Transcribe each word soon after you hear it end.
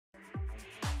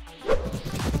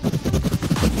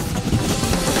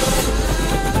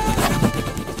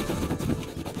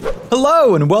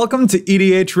Hello and welcome to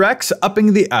EDH Rec's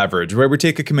Upping the Average, where we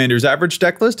take a commander's average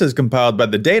deck list as compiled by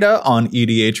the data on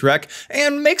EDH Rec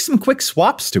and make some quick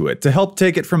swaps to it to help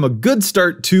take it from a good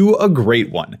start to a great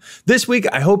one. This week,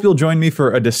 I hope you'll join me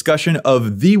for a discussion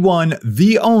of the one,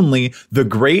 the only, the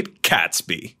great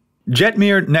Catsby.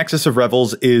 Jetmir, Nexus of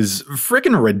Revels is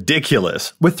frickin'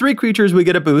 ridiculous. With 3 creatures, we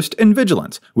get a boost in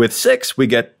Vigilance. With 6, we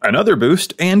get another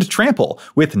boost and Trample.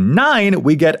 With 9,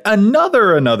 we get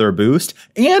another boost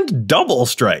and Double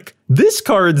Strike. This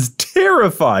card's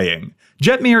terrifying.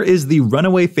 Jetmir is the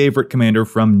runaway favorite commander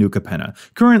from New Capenna,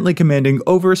 currently commanding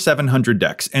over 700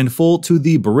 decks and full to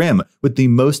the brim with the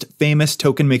most famous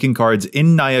token-making cards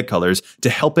in Naya colors to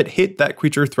help it hit that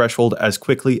creature threshold as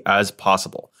quickly as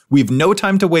possible. We've no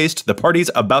time to waste, the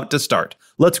party's about to start.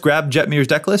 Let's grab Jetmir's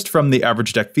decklist from the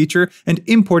average deck feature and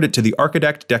import it to the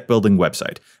Archidect deck building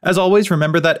website. As always,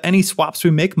 remember that any swaps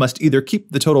we make must either keep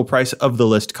the total price of the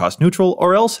list cost neutral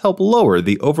or else help lower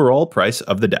the overall price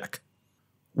of the deck.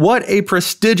 What a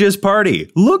prestigious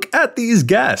party! Look at these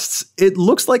guests! It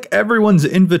looks like everyone's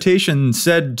invitation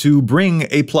said to bring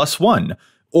a +1,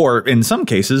 or in some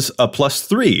cases, a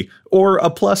 +3, or a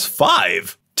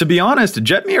 +5. To be honest,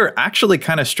 Jetmir actually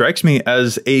kind of strikes me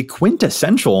as a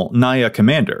quintessential Naya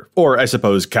commander, or I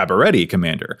suppose Cabaretti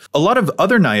commander. A lot of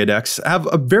other Naya decks have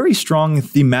a very strong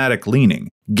thematic leaning.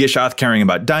 Gishath caring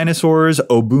about dinosaurs,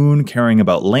 Obun caring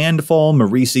about landfall,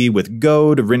 Marisi with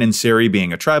Goad, Rin and Seri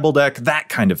being a tribal deck, that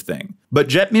kind of thing. But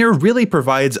Jetmir really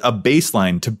provides a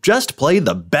baseline to just play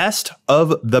the best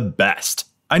of the best.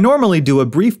 I normally do a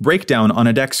brief breakdown on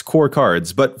a deck's core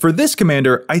cards, but for this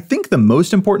commander, I think the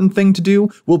most important thing to do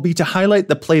will be to highlight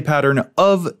the play pattern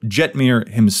of Jetmir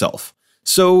himself.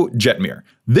 So, Jetmir.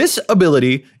 This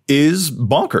ability is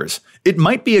bonkers. It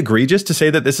might be egregious to say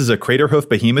that this is a Craterhoof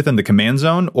Behemoth in the command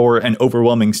zone or an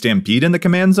Overwhelming Stampede in the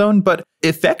command zone, but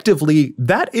effectively,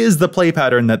 that is the play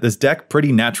pattern that this deck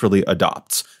pretty naturally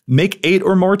adopts. Make 8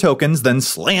 or more tokens, then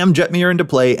slam Jetmir into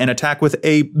play and attack with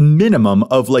a minimum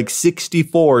of like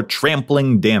 64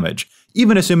 trampling damage.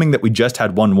 Even assuming that we just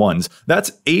had 1/1s,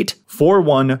 that's 8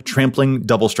 4/1 trampling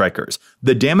double strikers.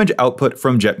 The damage output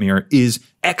from Jetmir is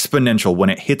exponential when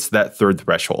it hits that 3rd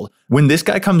threshold. When this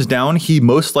guy comes down, he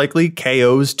most likely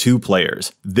KOs 2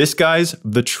 players. This guy's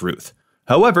the truth.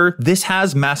 However, this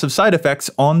has massive side effects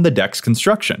on the deck's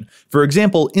construction. For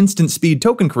example, instant speed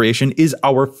token creation is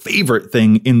our favorite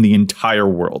thing in the entire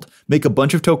world. Make a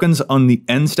bunch of tokens on the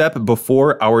end step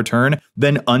before our turn,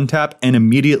 then untap and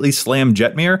immediately slam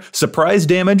Jetmir, surprise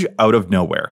damage out of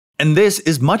nowhere. And this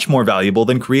is much more valuable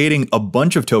than creating a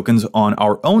bunch of tokens on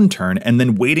our own turn and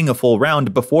then waiting a full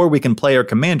round before we can play our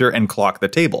commander and clock the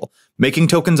table. Making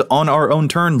tokens on our own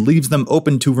turn leaves them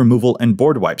open to removal and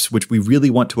board wipes, which we really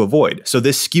want to avoid, so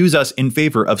this skews us in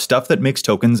favor of stuff that makes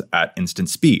tokens at instant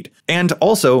speed. And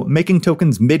also, making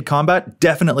tokens mid-combat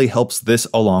definitely helps this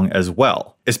along as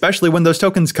well, especially when those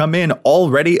tokens come in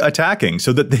already attacking,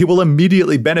 so that they will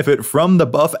immediately benefit from the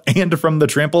buff and from the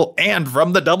trample and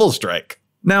from the double strike.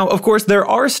 Now, of course, there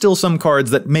are still some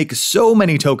cards that make so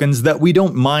many tokens that we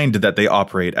don't mind that they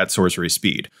operate at sorcery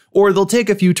speed. Or they'll take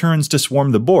a few turns to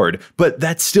swarm the board, but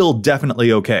that's still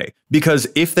definitely okay. Because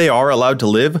if they are allowed to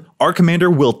live, our commander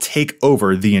will take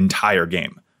over the entire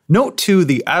game. Note too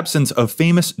the absence of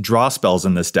famous draw spells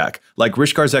in this deck, like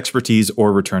Rishkar's Expertise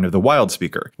or Return of the Wild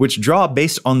Speaker, which draw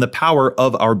based on the power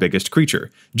of our biggest creature.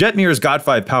 Jetmir's got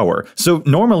 5 power, so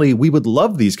normally we would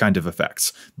love these kind of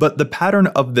effects, but the pattern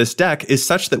of this deck is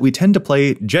such that we tend to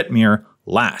play Jetmir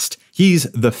last.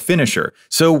 He's the finisher,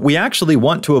 so we actually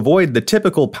want to avoid the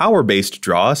typical power-based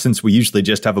draw since we usually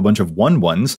just have a bunch of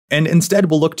 1/1s, and instead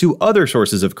we'll look to other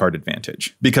sources of card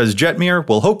advantage, because Jetmir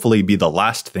will hopefully be the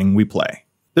last thing we play.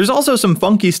 There's also some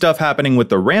funky stuff happening with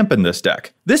the ramp in this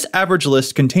deck. This average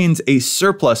list contains a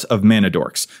surplus of mana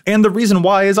dorks, and the reason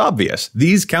why is obvious.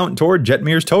 These count toward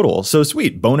Jetmir's total, so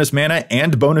sweet, bonus mana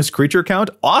and bonus creature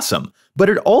count, awesome. But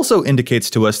it also indicates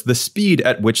to us the speed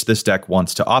at which this deck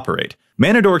wants to operate.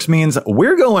 Mana dorks means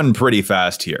we're going pretty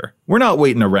fast here. We're not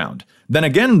waiting around. Then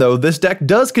again though, this deck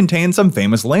does contain some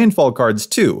famous landfall cards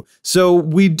too, so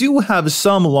we do have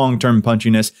some long-term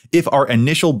punchiness if our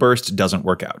initial burst doesn't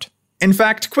work out. In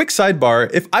fact, quick sidebar,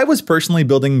 if I was personally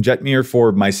building Jetmir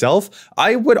for myself,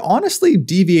 I would honestly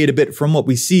deviate a bit from what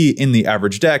we see in the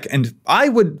average deck, and I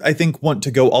would, I think, want to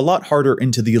go a lot harder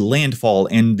into the landfall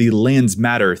and the lands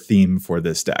matter theme for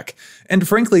this deck. And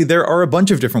frankly, there are a bunch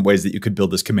of different ways that you could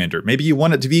build this commander. Maybe you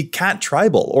want it to be cat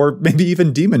tribal, or maybe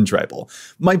even demon tribal.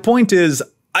 My point is,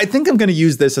 I think I'm going to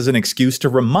use this as an excuse to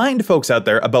remind folks out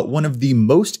there about one of the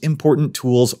most important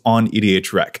tools on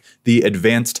EDH Rec, the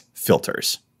advanced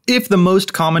filters. If the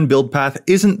most common build path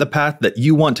isn't the path that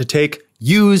you want to take,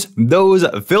 Use those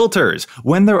filters.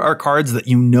 When there are cards that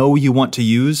you know you want to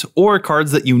use, or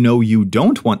cards that you know you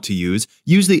don't want to use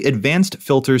the advanced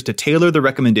filters to tailor the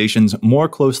recommendations more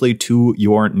closely to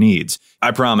your needs. I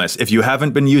promise, if you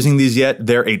haven't been using these yet,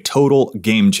 they're a total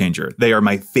game changer. They are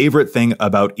my favorite thing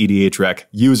about EDH Rec.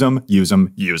 Use them, use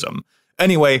them, use them.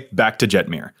 Anyway, back to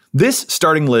Jetmir. This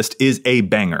starting list is a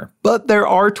banger, but there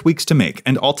are tweaks to make,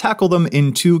 and I'll tackle them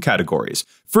in two categories.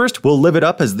 First, we'll live it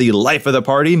up as the life of the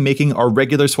party, making our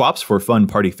regular swaps for fun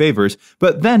party favors,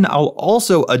 but then I'll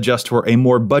also adjust for a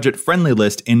more budget-friendly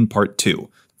list in part 2.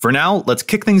 For now, let's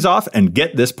kick things off and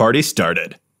get this party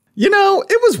started. You know,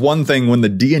 it was one thing when the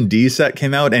D&D set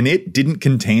came out and it didn't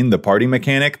contain the party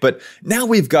mechanic, but now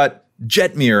we've got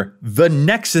Jetmir, the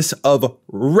Nexus of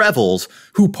Revels,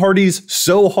 who parties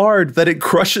so hard that it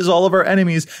crushes all of our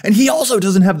enemies, and he also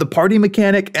doesn't have the party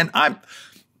mechanic, and I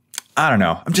don't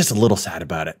know, I'm just a little sad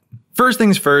about it. First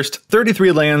things first,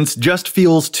 33 lands just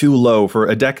feels too low for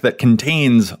a deck that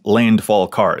contains landfall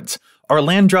cards. Our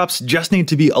land drops just need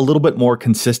to be a little bit more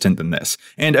consistent than this,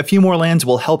 and a few more lands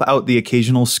will help out the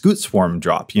occasional Scoot Swarm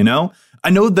drop, you know? I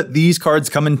know that these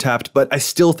cards come in tapped, but I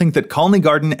still think that Colony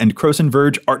Garden and Croson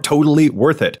Verge are totally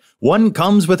worth it. One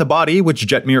comes with a body, which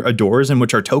Jetmir adores and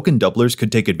which our token doublers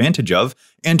could take advantage of,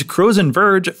 and Croson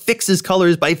Verge fixes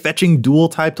colors by fetching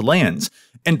dual-typed lands.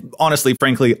 And honestly,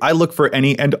 frankly, I look for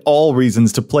any and all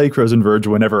reasons to play Croson Verge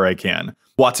whenever I can.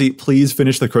 Watsy, please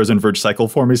finish the Croson Verge cycle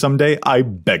for me someday, I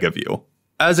beg of you.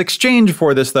 As exchange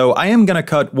for this, though, I am going to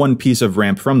cut one piece of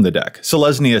ramp from the deck,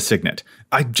 Selesnya Signet.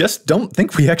 I just don't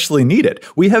think we actually need it.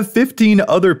 We have 15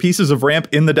 other pieces of ramp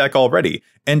in the deck already,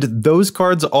 and those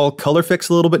cards all color fix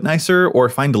a little bit nicer, or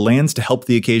find lands to help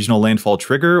the occasional landfall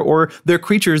trigger, or they're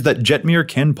creatures that Jetmir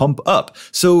can pump up,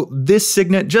 so this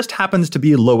Signet just happens to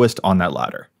be lowest on that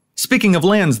ladder. Speaking of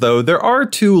lands, though, there are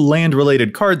two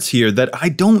land-related cards here that I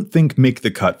don't think make the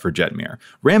cut for Jetmir.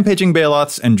 Rampaging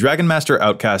Baloths and Dragonmaster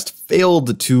Outcast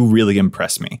failed to really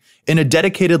impress me. In a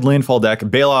dedicated landfall deck,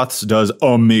 Baloths does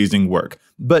amazing work,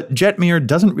 but Jetmir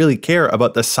doesn't really care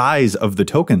about the size of the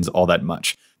tokens all that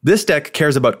much. This deck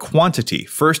cares about quantity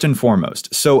first and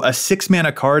foremost, so a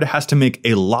 6-mana card has to make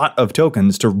a lot of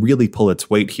tokens to really pull its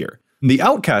weight here. The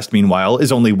Outcast, meanwhile,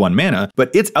 is only 1 mana,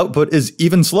 but its output is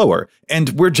even slower,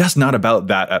 and we're just not about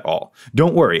that at all.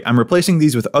 Don't worry, I'm replacing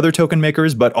these with other token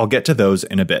makers, but I'll get to those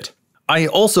in a bit. I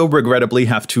also regrettably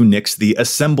have to nix the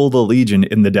Assemble the Legion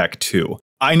in the deck too.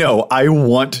 I know, I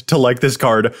want to like this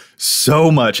card so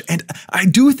much, and I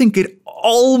do think it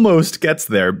almost gets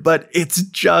there, but it's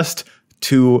just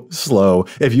too slow.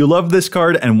 If you love this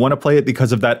card and want to play it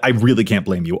because of that, I really can't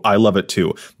blame you. I love it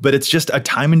too. But it's just a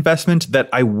time investment that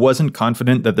I wasn't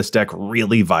confident that this deck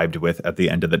really vibed with at the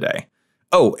end of the day.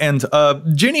 Oh, and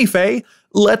Ginny Faye,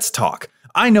 let's talk.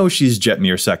 I know she's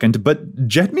Jetmir second, but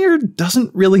Jetmir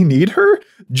doesn't really need her.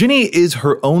 Ginny is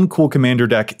her own cool commander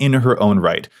deck in her own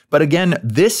right. But again,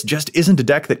 this just isn't a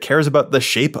deck that cares about the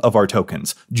shape of our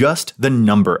tokens, just the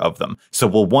number of them. So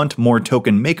we'll want more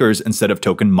token makers instead of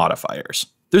token modifiers.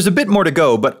 There's a bit more to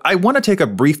go, but I want to take a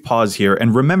brief pause here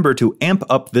and remember to amp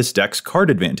up this deck's card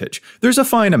advantage. There's a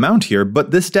fine amount here,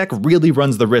 but this deck really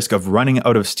runs the risk of running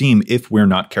out of steam if we're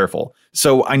not careful.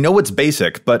 So I know it's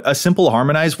basic, but a simple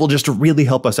Harmonize will just really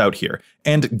help us out here.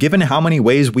 And given how many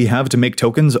ways we have to make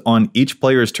tokens on each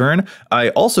player's turn, I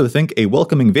also think a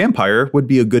Welcoming Vampire would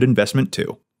be a good investment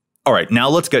too. Alright, now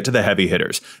let's get to the heavy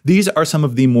hitters. These are some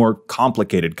of the more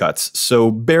complicated cuts, so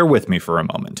bear with me for a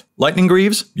moment. Lightning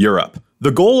Greaves, you're up.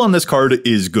 The goal on this card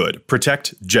is good,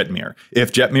 protect Jetmir.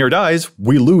 If Jetmir dies,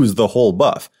 we lose the whole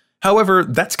buff. However,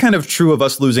 that's kind of true of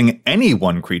us losing any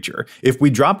one creature. If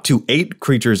we drop to 8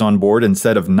 creatures on board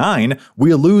instead of 9,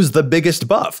 we lose the biggest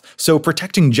buff, so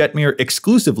protecting Jetmir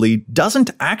exclusively doesn't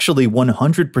actually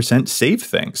 100% save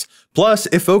things. Plus,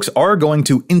 if folks are going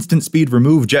to instant speed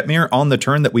remove Jetmir on the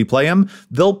turn that we play him,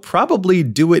 they'll probably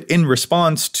do it in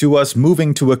response to us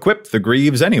moving to equip the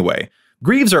Greaves anyway.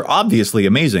 Greaves are obviously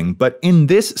amazing, but in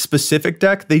this specific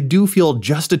deck, they do feel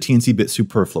just a teensy bit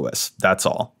superfluous, that's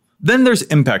all. Then there's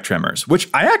Impact Tremors, which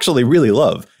I actually really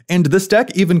love, and this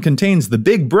deck even contains the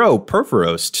big bro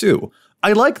Purphoros too.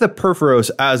 I like the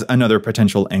Purphoros as another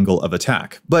potential angle of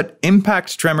attack, but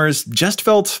Impact Tremors just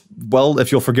felt, well,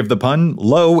 if you'll forgive the pun,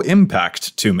 low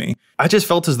impact to me. I just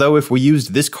felt as though if we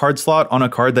used this card slot on a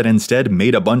card that instead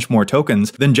made a bunch more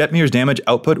tokens, then Jetmir's damage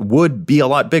output would be a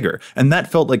lot bigger, and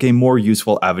that felt like a more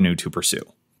useful avenue to pursue.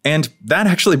 And that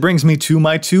actually brings me to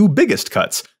my 2 biggest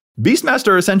cuts.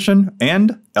 Beastmaster Ascension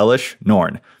and Elesh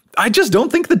Norn. I just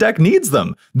don't think the deck needs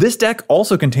them. This deck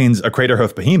also contains a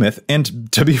Craterhoof Behemoth,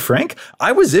 and to be frank,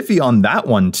 I was iffy on that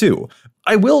one too.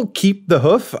 I will keep the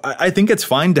hoof. I think it's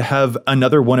fine to have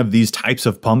another one of these types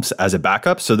of pumps as a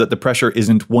backup so that the pressure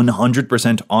isn't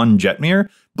 100% on Jetmir.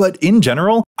 But in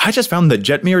general, I just found that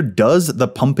Jetmir does the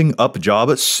pumping up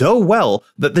job so well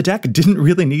that the deck didn't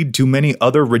really need too many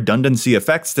other redundancy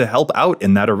effects to help out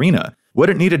in that arena. What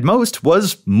it needed most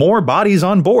was more bodies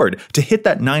on board to hit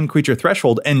that 9 creature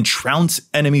threshold and trounce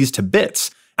enemies to bits.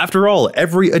 After all,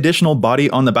 every additional body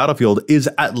on the battlefield is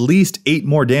at least 8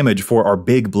 more damage for our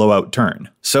big blowout turn.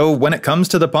 So when it comes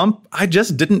to the pump, I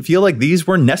just didn't feel like these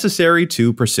were necessary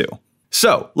to pursue.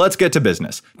 So let's get to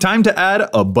business. Time to add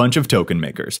a bunch of token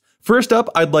makers. First up,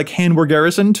 I'd like Hanwar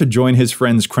Garrison to join his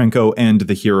friends Krenko and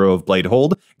the Hero of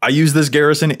Bladehold. I use this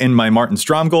Garrison in my Martin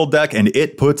Stromgold deck and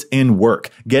it puts in work.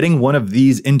 Getting one of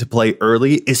these into play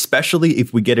early, especially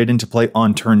if we get it into play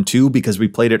on turn 2 because we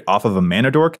played it off of a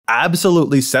mana dork,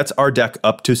 absolutely sets our deck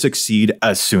up to succeed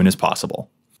as soon as possible.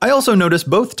 I also noticed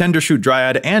both Tendershoot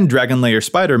Dryad and Dragonlayer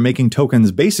Spider making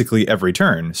tokens basically every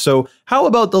turn, so how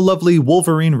about the lovely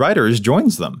Wolverine Riders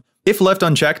joins them? If left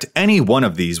unchecked, any one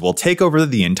of these will take over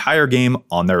the entire game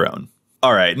on their own.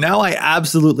 Alright, now I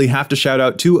absolutely have to shout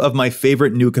out 2 of my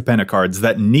favorite new Capenna cards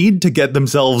that need to get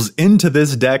themselves into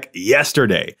this deck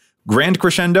yesterday. Grand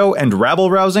Crescendo and Rabble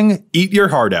Rousing, eat your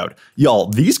heart out. Y'all,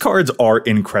 these cards are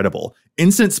incredible.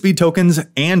 Instant speed tokens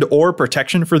and or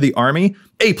protection for the army,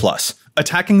 A+.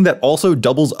 Attacking that also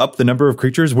doubles up the number of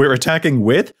creatures we're attacking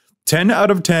with, 10 out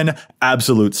of 10,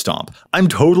 absolute stomp. I'm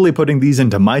totally putting these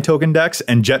into my token decks,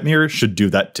 and Jetmir should do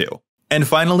that too. And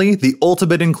finally, the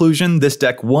ultimate inclusion this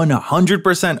deck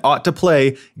 100% ought to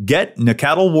play, get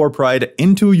Nacatl Warpride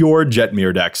into your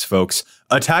Jetmir decks, folks.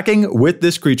 Attacking with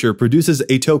this creature produces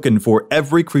a token for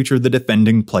every creature the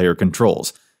defending player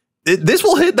controls. This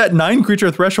will hit that 9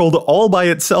 creature threshold all by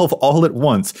itself all at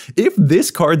once. If this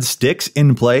card sticks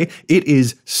in play, it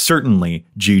is certainly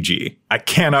GG. I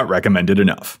cannot recommend it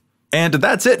enough. And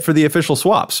that's it for the official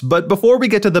swaps, but before we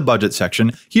get to the budget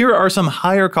section, here are some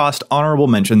higher cost honorable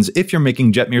mentions if you're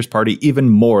making Jetmir's party even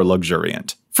more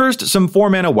luxuriant. First, some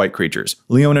 4-mana white creatures.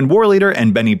 Leonin Warleader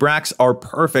and Benny Brax are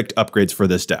perfect upgrades for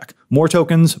this deck. More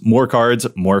tokens, more cards,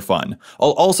 more fun.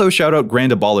 I'll also shout out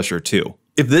Grand Abolisher too.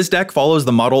 If this deck follows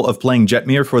the model of playing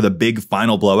Jetmir for the big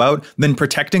final blowout, then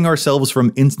protecting ourselves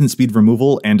from instant speed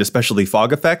removal and especially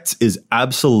fog effects is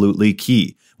absolutely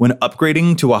key. When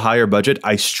upgrading to a higher budget,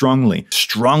 I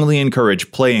strongly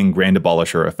encourage playing Grand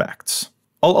Abolisher effects.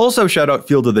 I'll also shout out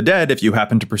Field of the Dead if you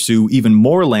happen to pursue even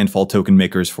more landfall token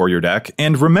makers for your deck,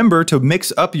 and remember to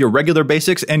mix up your regular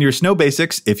basics and your snow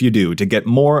basics if you do to get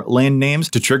more land names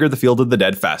to trigger the Field of the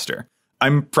Dead faster.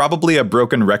 I'm probably a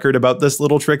broken record about this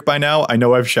little trick by now. I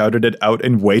know I've shouted it out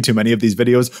in way too many of these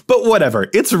videos, but whatever,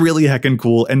 it's really heckin'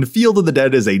 cool, and Field of the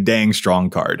Dead is a dang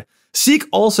strong card. Seek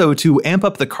also to amp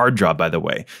up the card draw, by the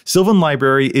way. Sylvan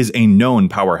Library is a known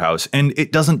powerhouse, and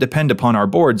it doesn't depend upon our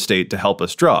board state to help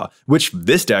us draw, which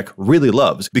this deck really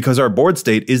loves, because our board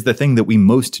state is the thing that we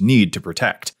most need to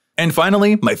protect. And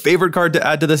finally, my favorite card to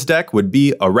add to this deck would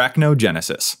be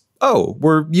Arachnogenesis. Oh,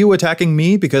 were you attacking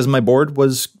me because my board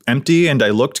was empty and I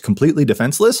looked completely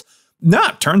defenseless?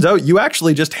 Nah, turns out you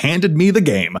actually just handed me the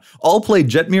game. I'll play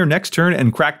Jetmir next turn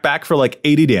and crack back for like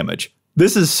 80 damage.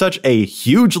 This is such a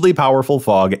hugely powerful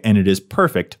fog, and it is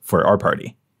perfect for our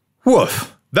party.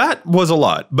 Woof, that was a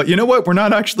lot, but you know what? We're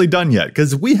not actually done yet,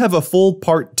 because we have a full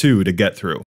part 2 to get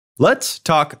through. Let's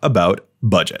talk about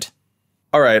budget.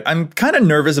 Alright, I'm kind of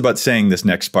nervous about saying this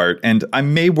next part, and I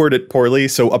may word it poorly,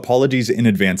 so apologies in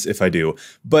advance if I do.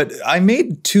 But I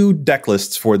made 2 deck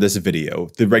lists for this video,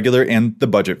 the regular and the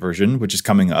budget version, which is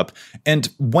coming up, and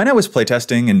when I was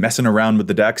playtesting and messing around with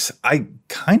the decks, I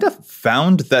kind of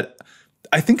found that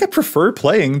I think I prefer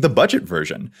playing the budget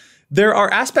version. There are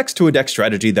aspects to a deck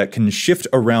strategy that can shift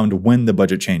around when the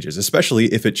budget changes, especially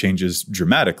if it changes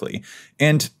dramatically.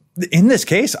 And in this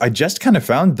case, I just kind of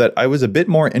found that I was a bit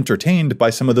more entertained by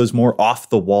some of those more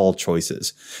off-the-wall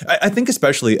choices. I think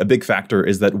especially a big factor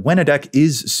is that when a deck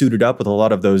is suited up with a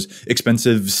lot of those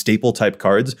expensive staple-type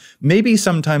cards, maybe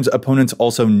sometimes opponents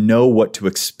also know what to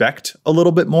expect a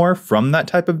little bit more from that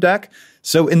type of deck.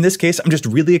 So in this case, I'm just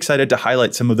really excited to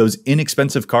highlight some of those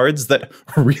inexpensive cards that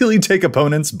really take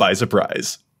opponents by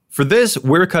surprise. For this,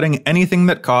 we're cutting anything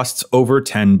that costs over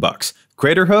 10 bucks.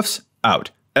 Crater Hoofs,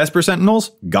 out. Esper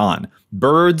Sentinels, gone.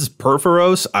 Birds,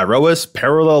 Perforos, Iroas,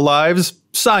 Parallel Lives,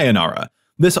 sayonara.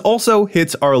 This also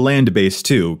hits our land base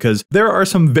too, because there are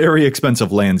some very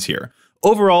expensive lands here.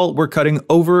 Overall, we're cutting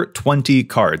over 20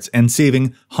 cards and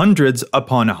saving hundreds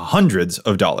upon hundreds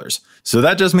of dollars. So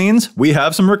that just means we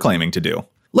have some reclaiming to do.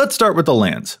 Let's start with the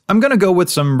lands. I'm gonna go with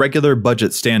some regular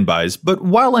budget standbys, but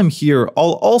while I'm here,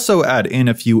 I'll also add in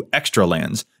a few extra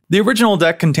lands. The original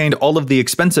deck contained all of the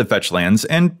expensive fetch lands,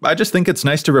 and I just think it's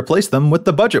nice to replace them with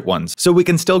the budget ones, so we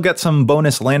can still get some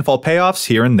bonus landfall payoffs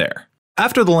here and there.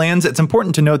 After the lands, it's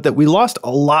important to note that we lost a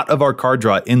lot of our card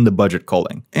draw in the budget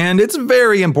culling, and it's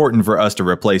very important for us to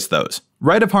replace those.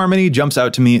 Rite of Harmony jumps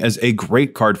out to me as a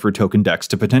great card for token decks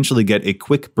to potentially get a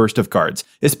quick burst of cards,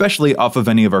 especially off of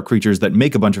any of our creatures that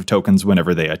make a bunch of tokens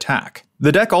whenever they attack.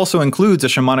 The deck also includes a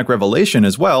Shamanic Revelation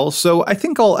as well, so I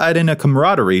think I'll add in a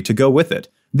Camaraderie to go with it.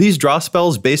 These draw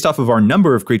spells based off of our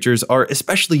number of creatures are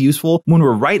especially useful when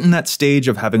we're right in that stage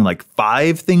of having like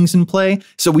 5 things in play,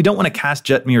 so we don't want to cast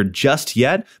Jetmir just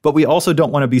yet, but we also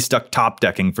don't want to be stuck top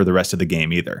decking for the rest of the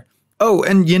game either. Oh,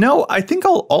 and I think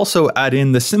I'll also add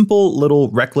in the simple little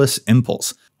Reckless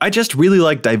Impulse. I just really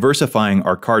like diversifying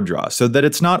our card draw so that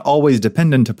it's not always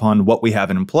dependent upon what we have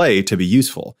in play to be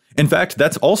useful. In fact,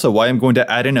 that's also why I'm going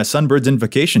to add in a Sunbird's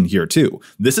Invocation here too.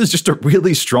 This is just a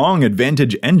really strong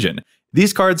advantage engine.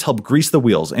 These cards help grease the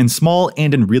wheels in small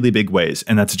and in really big ways,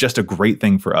 and that's just a great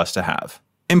thing for us to have.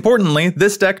 Importantly,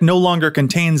 this deck no longer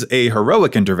contains a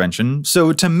heroic intervention,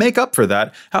 so to make up for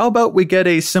that, how about we get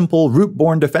a simple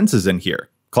Rootborn Defenses in here?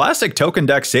 Classic token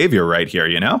deck savior right here,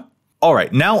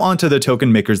 Alright, now onto the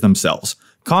token makers themselves.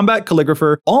 Combat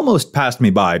Calligrapher almost passed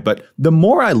me by, but the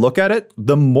more I look at it,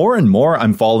 the more and more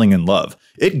I'm falling in love.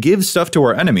 It gives stuff to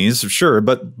our enemies, sure,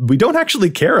 but we don't actually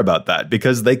care about that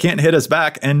because they can't hit us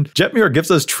back, and Jetmir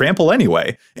gives us trample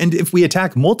anyway. And if we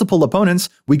attack multiple opponents,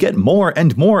 we get more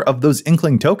and more of those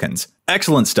Inkling tokens.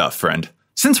 Excellent stuff, friend.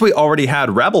 Since we already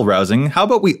had Rabble Rousing, how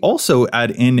about we also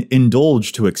add in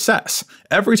Indulge to Excess?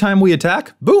 Every time we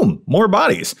attack, boom, more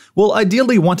bodies. We'll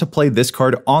ideally want to play this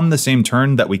card on the same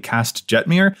turn that we cast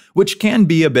Jetmir, which can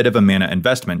be a bit of a mana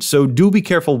investment, so do be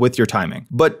careful with your timing.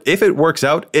 But if it works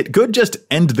out, it could just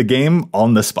end the game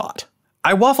on the spot.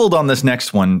 I waffled on this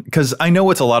next one because I know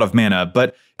it's a lot of mana,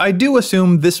 but I do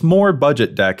assume this more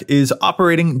budget deck is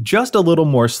operating just a little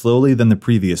more slowly than the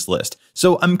previous list,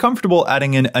 so I'm comfortable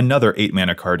adding in another 8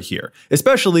 mana card here,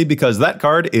 especially because that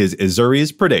card is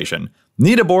Izuri's Predation.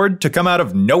 Need a board to come out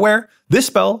of nowhere? This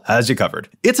spell has you covered.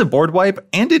 It's a board wipe,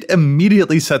 and it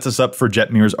immediately sets us up for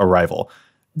Jetmir's arrival.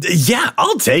 Yeah,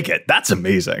 I'll take it. That's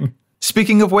amazing.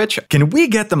 Speaking of which, can we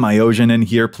get the Myosian in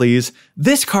here, please?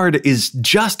 This card is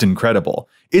just incredible.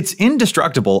 It's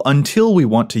indestructible until we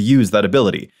want to use that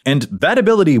ability, and that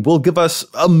ability will give us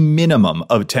a minimum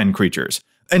of 10 creatures.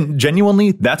 And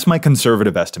genuinely, that's my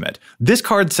conservative estimate. This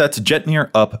card sets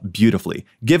Jetmir up beautifully.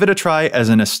 Give it a try as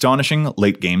an astonishing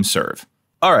late-game serve.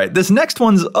 Alright, this next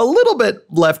one's a little bit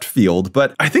left field,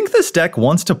 but I think this deck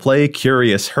wants to play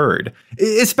Curious Herd,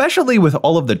 especially with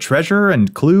all of the treasure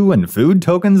and clue and food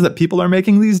tokens that people are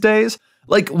making these days.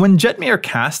 Like, when Jetmir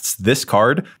casts this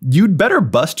card, you'd better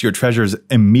bust your treasures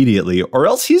immediately, or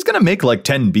else he's gonna make like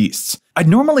 10 beasts. I'd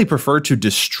normally prefer to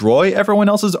destroy everyone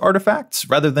else's artifacts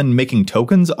rather than making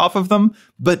tokens off of them,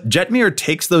 but Jetmir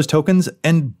takes those tokens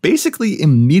and basically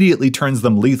immediately turns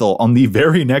them lethal on the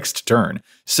very next turn.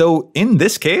 So in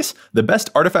this case, the best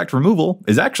artifact removal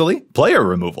is actually player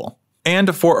removal.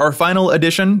 And for our final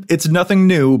addition, it's nothing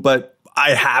new, but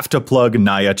I have to plug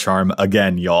Naya Charm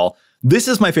again, y'all. This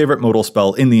is my favorite modal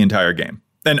spell in the entire game.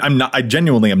 And I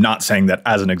genuinely am not saying that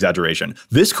as an exaggeration.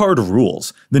 This card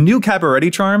rules. The new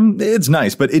Cabaretti Charm, it's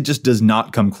nice, but it just does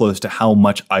not come close to how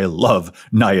much I love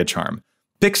Naya Charm.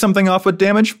 Pick something off with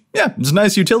damage? Yeah, it's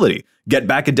nice utility. Get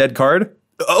back a dead card?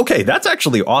 Okay, that's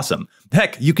actually awesome.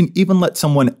 Heck, you can even let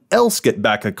someone else get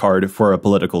back a card for a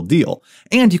political deal.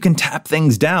 And you can tap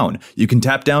things down. You can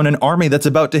tap down an army that's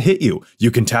about to hit you.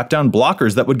 You can tap down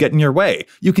blockers that would get in your way.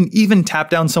 You can even tap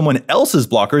down someone else's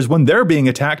blockers when they're being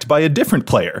attacked by a different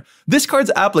player. This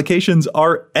card's applications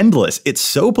are endless. It's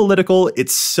so political.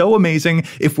 It's so amazing.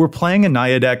 If we're playing a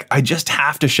Naya deck, I just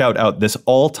have to shout out this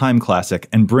all-time classic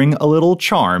and bring a little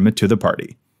charm to the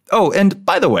party. Oh, and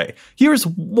by the way, here's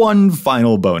one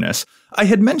final bonus. I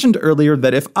had mentioned earlier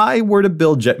that if I were to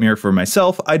build Jetmir for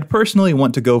myself, I'd personally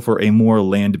want to go for a more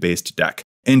land-based deck.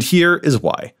 And here is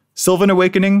why. Sylvan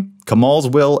Awakening, Kamal's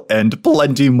Will, and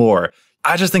plenty more.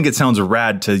 I just think it sounds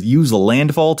rad to use a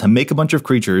landfall to make a bunch of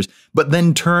creatures, but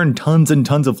then turn tons and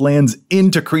tons of lands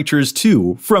into creatures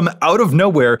too, from out of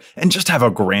nowhere, and just have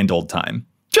a grand old time.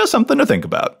 Just something to think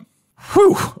about.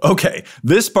 Whew, okay,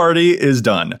 this party is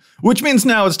done, which means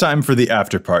now it's time for the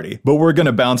after party, but we're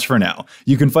gonna bounce for now.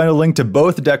 You can find a link to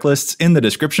both deck lists in the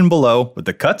description below, with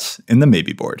the cuts in the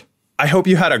maybe board. I hope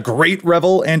you had a great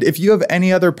revel, and if you have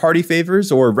any other party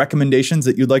favors or recommendations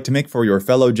that you'd like to make for your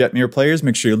fellow Jetmir players,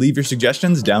 make sure you leave your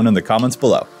suggestions down in the comments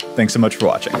below. Thanks so much for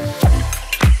watching.